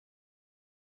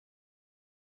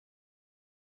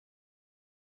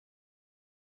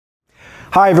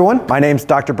Hi everyone, my name is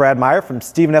Dr. Brad Meyer from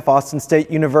Stephen F. Austin State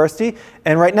University,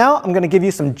 and right now I'm going to give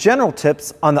you some general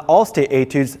tips on the all-state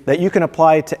etudes that you can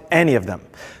apply to any of them.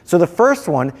 So the first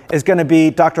one is going to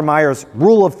be Dr. Meyer's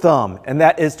rule of thumb, and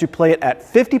that is to play it at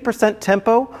 50%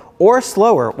 tempo or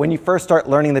slower when you first start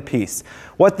learning the piece.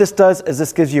 What this does is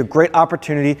this gives you a great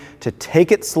opportunity to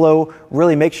take it slow,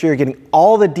 really make sure you're getting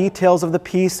all the details of the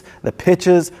piece, the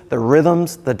pitches, the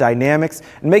rhythms, the dynamics,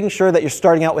 and making sure that you're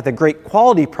starting out with a great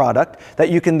quality product that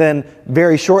you can then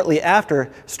very shortly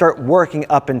after start working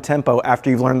up in tempo after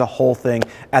you've learned the whole thing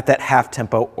at that half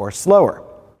tempo or slower.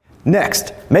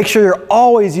 Next, make sure you're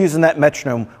always using that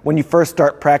metronome when you first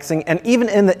start practicing, and even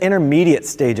in the intermediate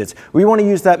stages. We want to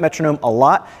use that metronome a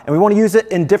lot, and we want to use it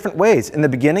in different ways. In the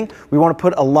beginning, we want to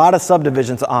put a lot of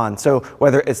subdivisions on. So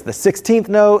whether it's the 16th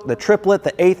note, the triplet,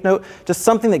 the 8th note, just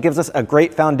something that gives us a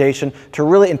great foundation to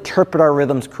really interpret our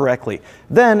rhythms correctly.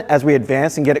 Then, as we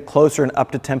advance and get it closer and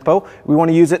up to tempo, we want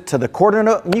to use it to the quarter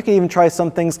note, and you can even try some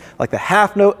things like the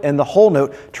half note and the whole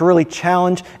note to really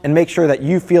challenge and make sure that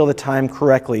you feel the time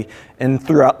correctly and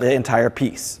throughout the entire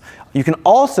piece. You can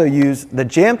also use the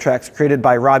jam tracks created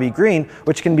by Robbie Green,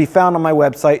 which can be found on my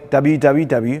website,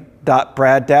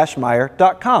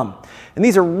 www.brad-meyer.com. And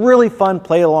these are really fun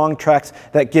play-along tracks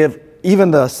that give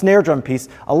even the snare drum piece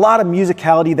a lot of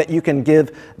musicality that you can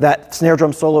give that snare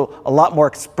drum solo a lot more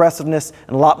expressiveness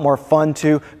and a lot more fun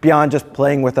to beyond just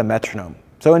playing with a metronome.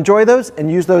 So enjoy those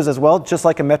and use those as well, just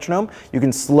like a metronome. You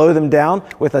can slow them down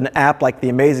with an app like the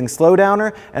Amazing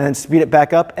Slowdowner and then speed it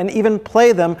back up and even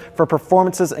play them for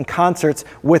performances and concerts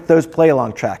with those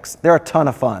play-along tracks. They're a ton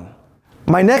of fun.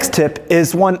 My next tip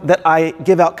is one that I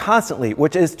give out constantly,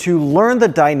 which is to learn the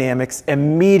dynamics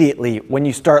immediately when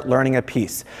you start learning a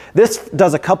piece. This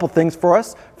does a couple things for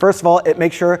us. First of all, it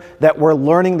makes sure that we're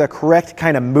learning the correct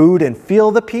kind of mood and feel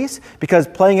of the piece, because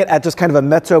playing it at just kind of a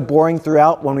mezzo boring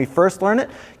throughout when we first learn it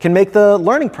can make the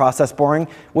learning process boring,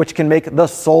 which can make the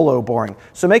solo boring.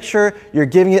 So make sure you're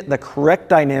giving it the correct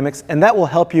dynamics, and that will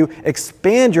help you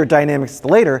expand your dynamics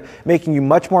later, making you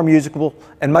much more musical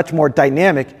and much more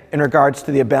dynamic in regards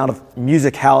to the amount of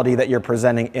musicality that you're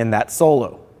presenting in that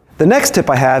solo. The next tip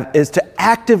I have is to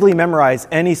actively memorize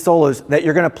any solos that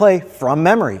you're going to play from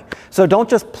memory. So don't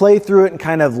just play through it and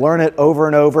kind of learn it over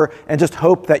and over and just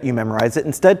hope that you memorize it.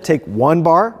 Instead, take one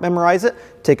bar, memorize it,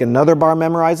 take another bar,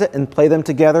 memorize it, and play them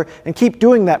together, and keep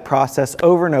doing that process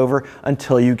over and over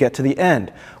until you get to the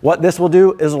end. What this will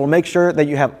do is it will make sure that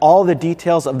you have all the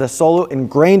details of the solo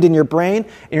ingrained in your brain,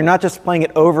 and you're not just playing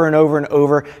it over and over and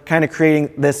over, kind of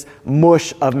creating this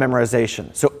mush of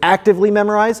memorization. So actively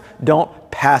memorize, don't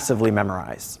passively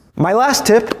memorize. My last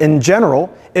tip in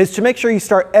general is to make sure you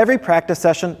start every practice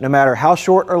session, no matter how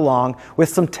short or long, with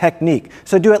some technique.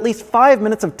 So do at least 5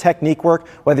 minutes of technique work,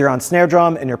 whether you're on snare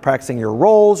drum and you're practicing your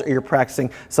rolls, or you're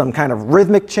practicing some kind of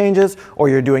rhythmic changes, or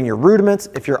you're doing your rudiments,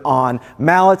 if you're on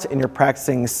mallets and you're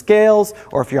practicing scales,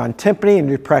 or if you're on timpani and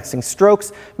you're practicing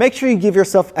strokes. Make sure you give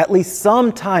yourself at least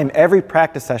some time every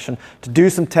practice session to do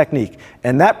some technique.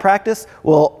 And that practice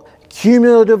will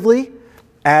cumulatively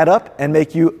add up and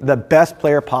make you the best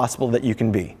player possible that you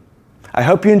can be. I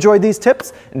hope you enjoyed these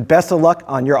tips, and best of luck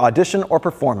on your audition or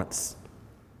performance.